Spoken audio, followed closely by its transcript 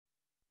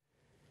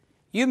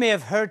You may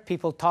have heard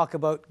people talk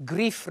about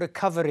grief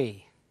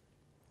recovery.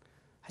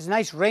 Has a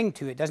nice ring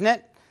to it, doesn't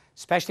it?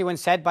 Especially when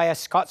said by a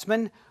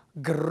Scotsman,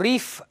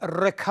 grief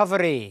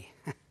recovery.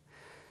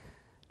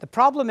 The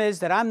problem is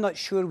that I'm not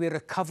sure we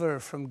recover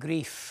from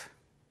grief.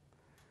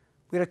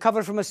 We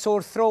recover from a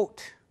sore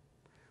throat.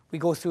 We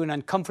go through an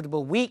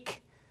uncomfortable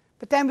week,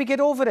 but then we get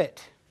over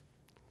it.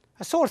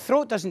 A sore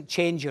throat doesn't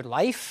change your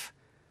life.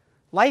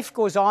 Life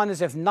goes on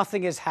as if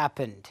nothing has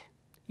happened.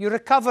 You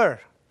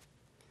recover.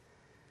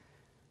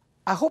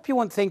 I hope you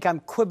won't think I'm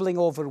quibbling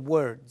over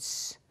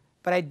words,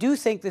 but I do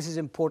think this is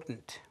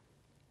important.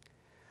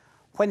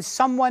 When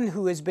someone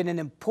who has been an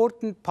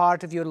important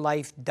part of your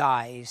life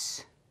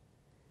dies,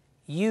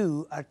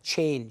 you are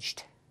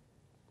changed.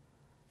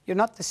 You're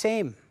not the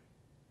same.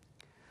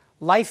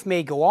 Life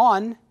may go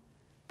on,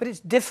 but it's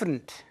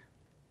different.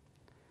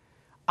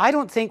 I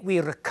don't think we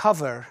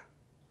recover.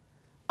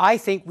 I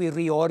think we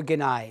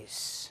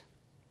reorganize.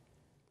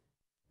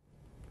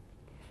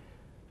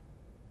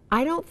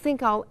 I don't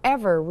think I'll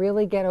ever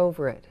really get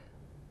over it.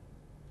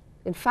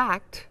 In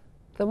fact,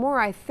 the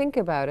more I think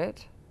about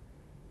it,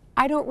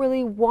 I don't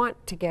really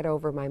want to get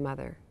over my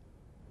mother.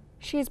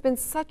 She has been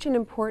such an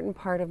important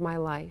part of my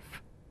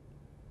life,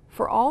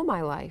 for all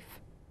my life,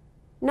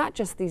 not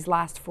just these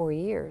last 4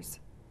 years.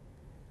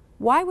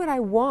 Why would I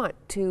want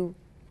to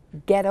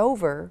get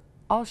over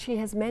all she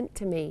has meant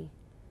to me?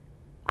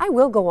 I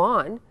will go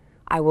on.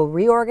 I will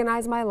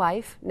reorganize my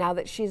life now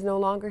that she's no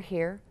longer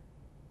here,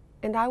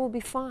 and I will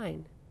be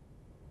fine.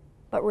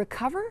 But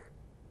recover?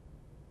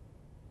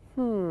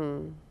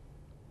 You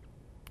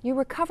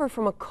recover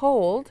from a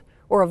cold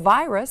or a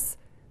virus,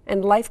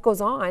 and life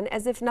goes on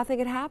as if nothing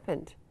had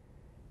happened.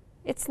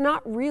 It's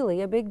not really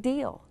a big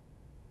deal.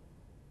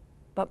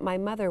 But my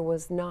mother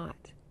was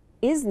not,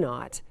 is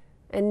not,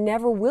 and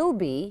never will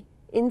be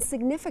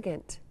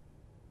insignificant.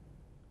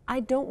 I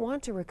don't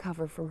want to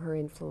recover from her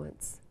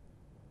influence,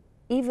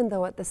 even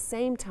though at the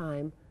same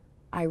time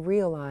I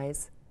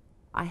realize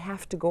I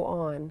have to go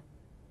on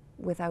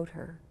without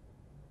her.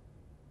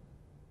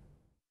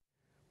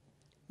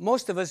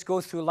 Most of us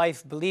go through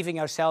life believing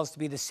ourselves to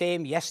be the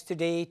same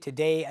yesterday,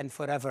 today, and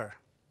forever.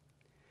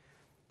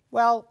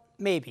 Well,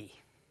 maybe.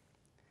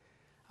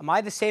 Am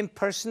I the same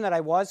person that I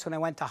was when I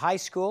went to high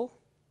school?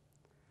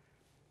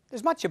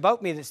 There's much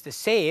about me that's the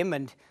same,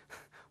 and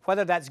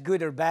whether that's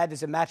good or bad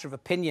is a matter of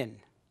opinion.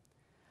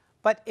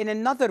 But in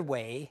another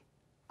way,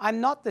 I'm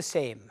not the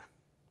same.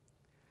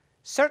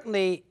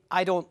 Certainly,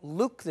 I don't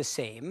look the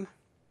same.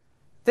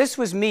 This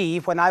was me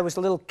when I was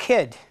a little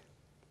kid.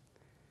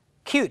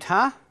 Cute,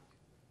 huh?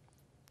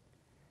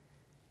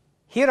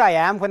 Here I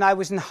am when I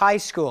was in high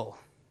school.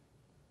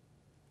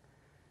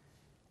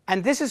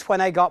 And this is when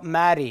I got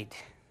married.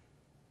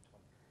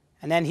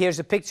 And then here's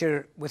a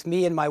picture with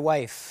me and my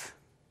wife.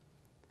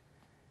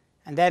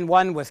 And then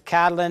one with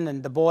Carolyn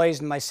and the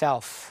boys and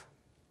myself.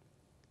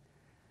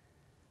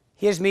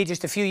 Here's me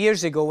just a few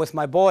years ago with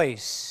my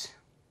boys.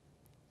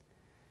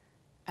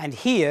 And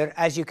here,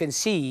 as you can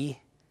see,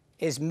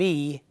 is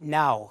me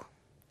now.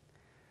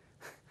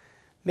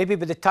 Maybe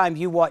by the time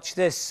you watch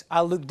this,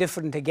 I'll look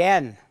different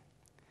again.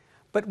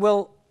 But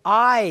will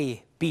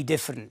I be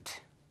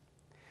different?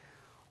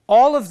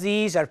 All of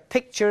these are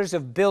pictures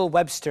of Bill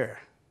Webster.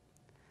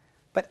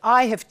 But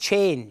I have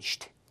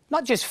changed,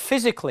 not just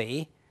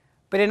physically,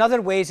 but in other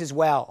ways as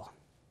well.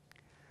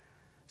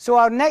 So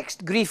our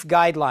next grief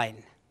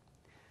guideline.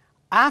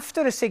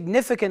 After a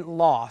significant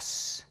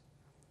loss,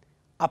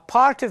 a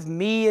part of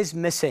me is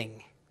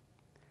missing.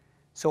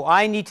 So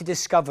I need to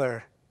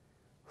discover,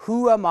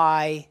 who am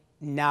I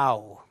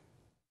now?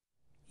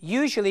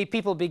 Usually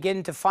people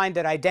begin to find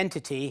their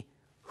identity,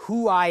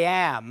 who I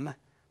am,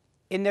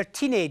 in their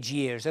teenage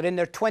years or in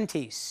their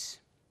 20s.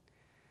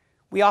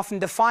 We often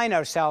define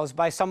ourselves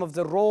by some of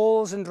the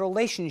roles and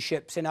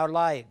relationships in our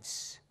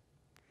lives.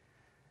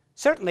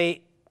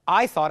 Certainly,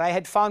 I thought I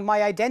had found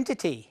my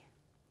identity.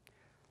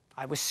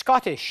 I was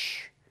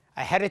Scottish,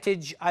 a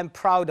heritage I'm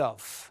proud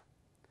of.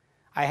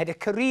 I had a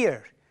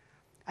career,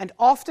 and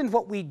often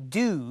what we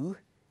do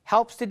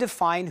helps to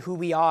define who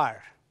we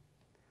are.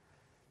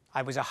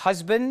 I was a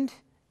husband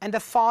and a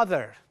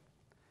father,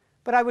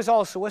 but I was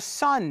also a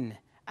son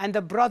and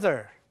a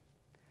brother.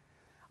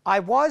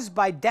 I was,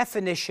 by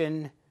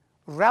definition,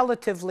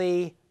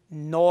 relatively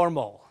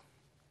normal.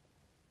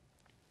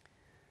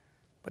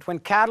 But when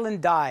Carolyn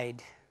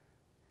died,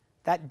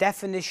 that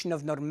definition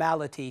of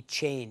normality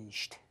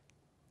changed.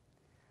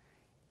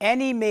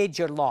 Any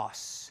major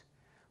loss,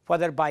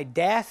 whether by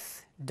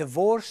death,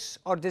 divorce,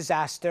 or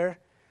disaster,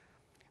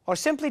 or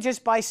simply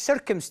just by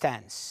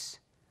circumstance,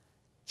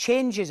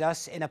 changes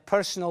us in a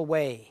personal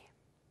way.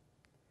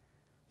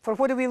 For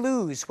what do we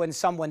lose when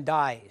someone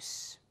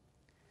dies?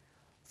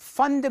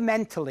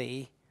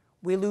 Fundamentally,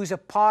 we lose a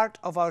part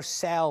of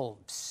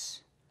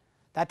ourselves,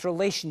 that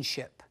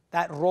relationship,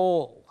 that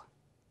role.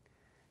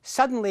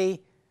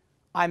 Suddenly,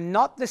 I'm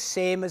not the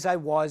same as I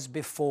was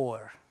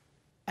before.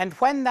 And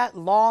when that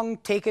long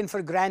taken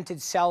for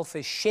granted self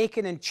is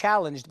shaken and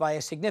challenged by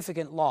a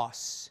significant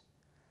loss,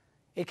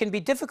 it can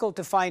be difficult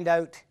to find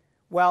out,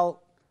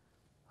 well,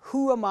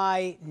 who am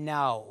I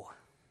now?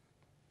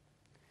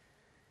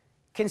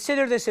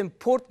 Consider this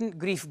important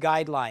grief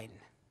guideline.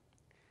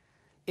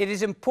 It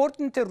is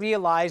important to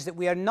realize that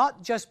we are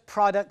not just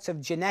products of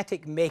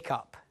genetic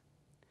makeup.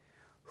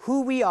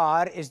 Who we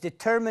are is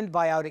determined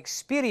by our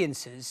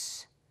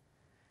experiences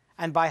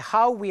and by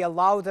how we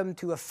allow them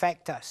to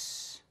affect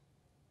us.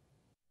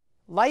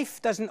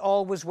 Life doesn't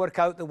always work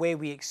out the way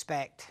we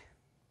expect.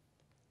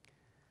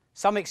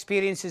 Some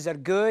experiences are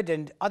good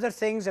and other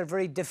things are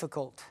very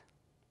difficult.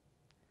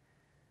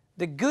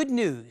 The good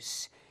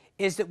news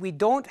is that we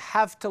don't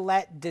have to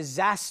let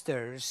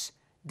disasters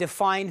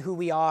define who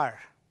we are.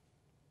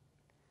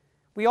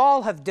 We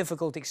all have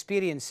difficult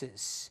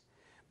experiences,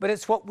 but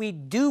it's what we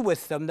do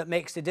with them that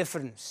makes the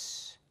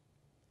difference.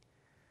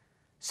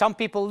 Some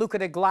people look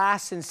at a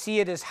glass and see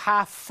it as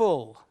half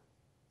full.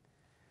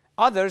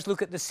 Others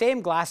look at the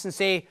same glass and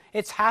say,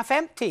 it's half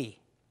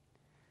empty.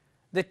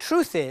 The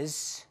truth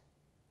is,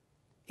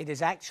 it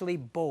is actually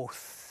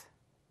both.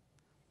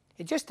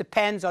 It just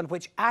depends on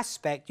which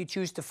aspect you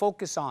choose to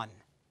focus on.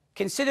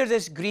 Consider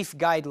this grief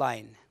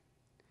guideline.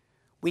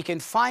 We can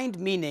find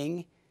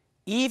meaning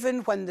even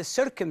when the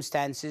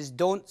circumstances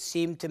don't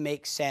seem to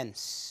make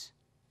sense.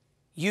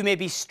 You may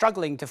be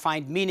struggling to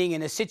find meaning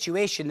in a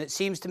situation that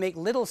seems to make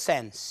little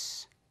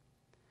sense.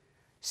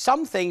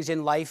 Some things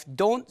in life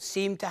don't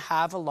seem to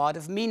have a lot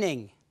of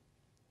meaning.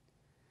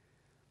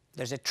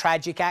 There's a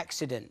tragic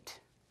accident,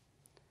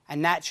 a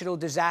natural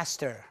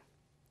disaster,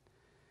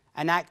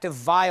 an act of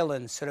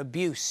violence or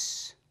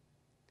abuse.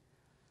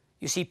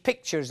 You see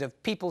pictures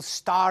of people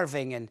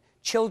starving and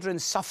children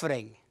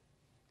suffering.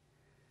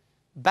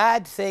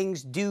 Bad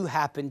things do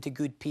happen to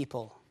good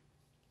people.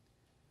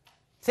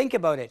 Think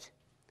about it.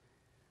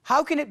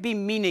 How can it be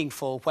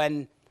meaningful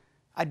when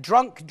a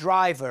drunk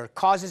driver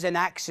causes an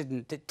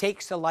accident that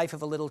takes the life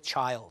of a little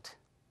child?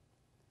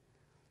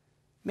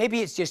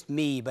 Maybe it's just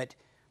me, but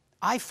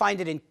I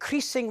find it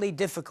increasingly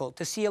difficult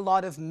to see a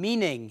lot of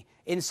meaning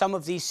in some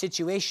of these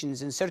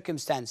situations and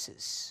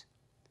circumstances.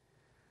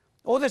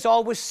 Oh, there's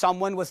always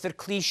someone with their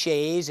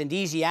cliches and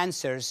easy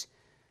answers,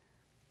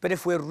 but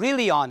if we're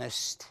really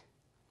honest,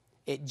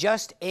 it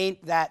just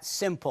ain't that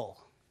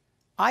simple.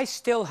 I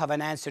still have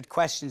unanswered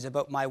questions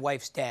about my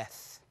wife's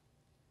death.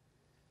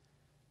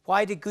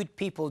 Why do good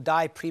people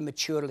die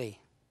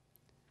prematurely?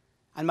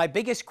 And my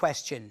biggest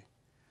question,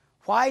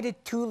 why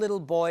did two little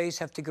boys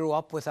have to grow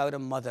up without a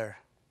mother?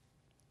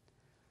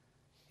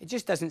 It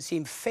just doesn't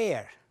seem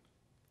fair.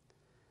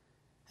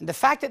 And the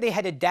fact that they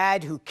had a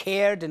dad who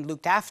cared and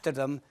looked after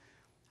them,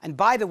 and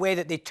by the way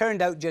that they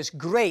turned out just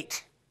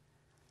great,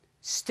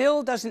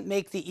 still doesn't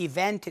make the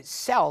event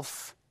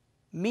itself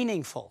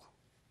meaningful.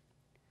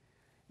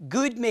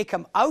 Good may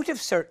come out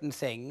of certain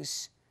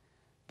things,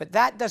 but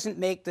that doesn't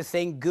make the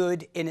thing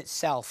good in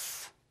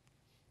itself.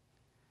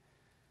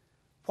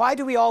 Why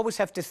do we always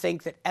have to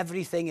think that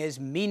everything is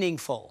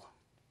meaningful?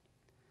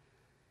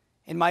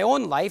 In my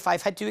own life,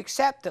 I've had to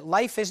accept that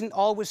life isn't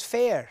always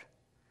fair,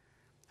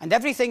 and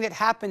everything that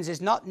happens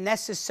is not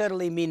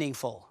necessarily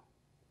meaningful.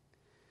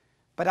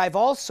 But I've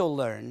also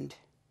learned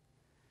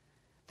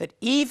that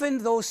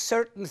even though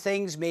certain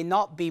things may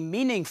not be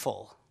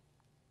meaningful,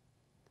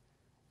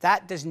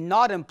 that does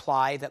not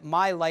imply that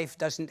my life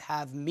doesn't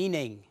have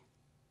meaning.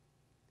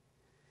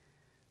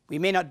 We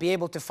may not be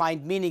able to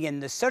find meaning in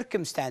the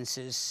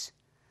circumstances,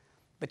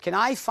 but can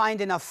I find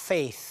enough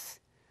faith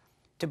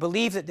to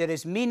believe that there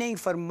is meaning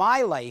for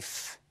my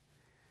life,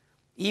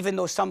 even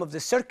though some of the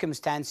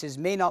circumstances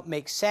may not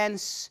make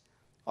sense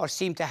or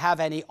seem to have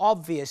any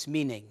obvious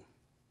meaning?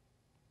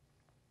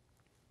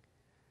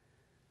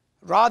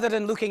 Rather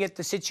than looking at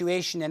the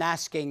situation and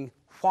asking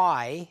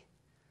why,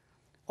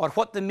 or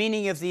what the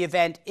meaning of the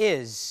event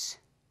is,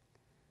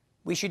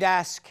 we should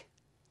ask,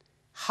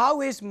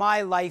 how is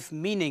my life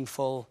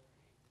meaningful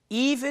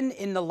even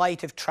in the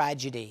light of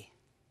tragedy?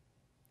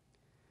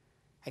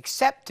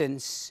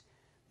 Acceptance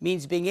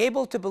means being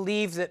able to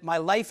believe that my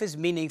life is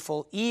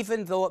meaningful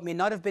even though it may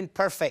not have been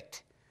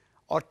perfect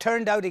or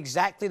turned out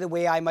exactly the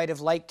way I might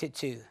have liked it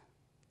to.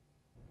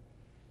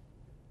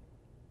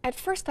 At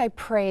first I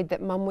prayed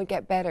that Mom would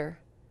get better,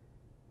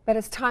 but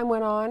as time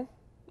went on,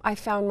 I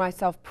found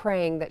myself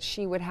praying that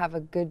she would have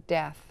a good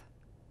death,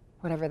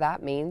 whatever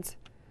that means.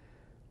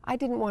 I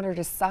didn't want her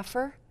to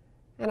suffer,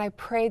 and I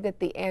prayed that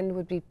the end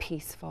would be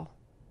peaceful.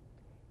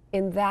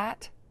 In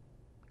that,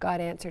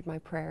 God answered my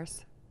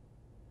prayers.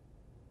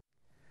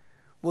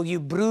 Will you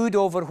brood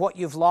over what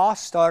you've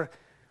lost, or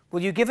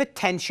will you give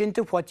attention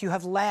to what you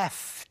have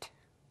left?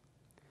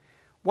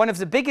 One of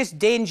the biggest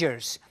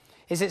dangers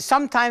is that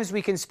sometimes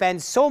we can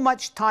spend so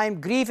much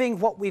time grieving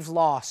what we've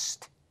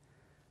lost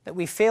that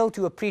we fail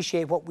to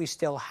appreciate what we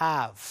still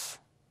have.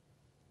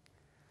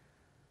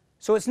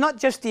 So it's not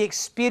just the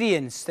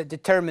experience that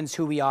determines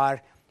who we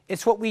are,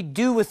 it's what we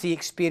do with the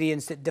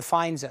experience that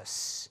defines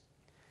us.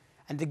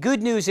 And the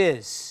good news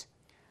is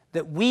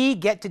that we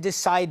get to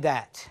decide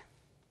that.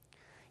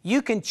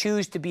 You can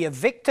choose to be a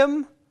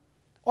victim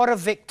or a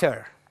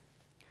victor.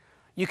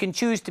 You can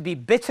choose to be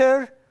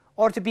bitter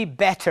or to be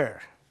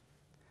better.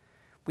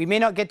 We may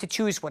not get to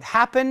choose what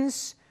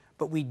happens,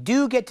 but we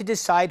do get to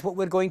decide what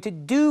we're going to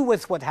do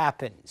with what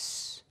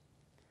happens.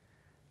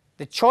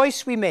 The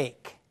choice we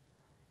make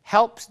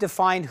helps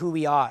define who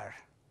we are.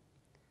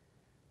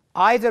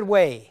 Either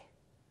way,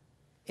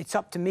 it's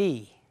up to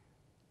me.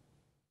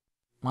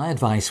 My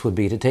advice would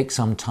be to take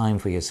some time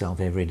for yourself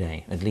every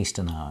day, at least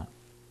an hour.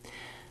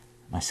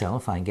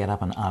 Myself, I get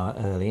up an hour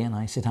early and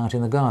I sit out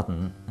in the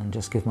garden and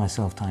just give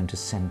myself time to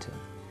center.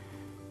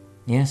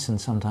 Yes,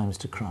 and sometimes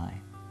to cry.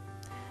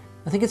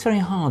 I think it's very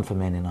hard for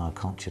men in our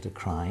culture to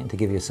cry and to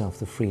give yourself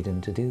the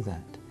freedom to do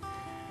that.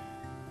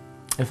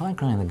 If I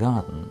cry in the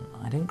garden,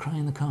 I don't cry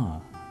in the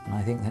car, and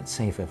I think that's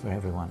safer for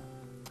everyone.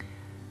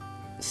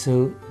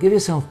 So give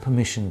yourself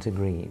permission to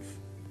grieve.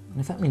 And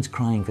if that means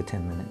crying for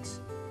 10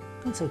 minutes,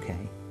 that's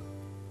okay.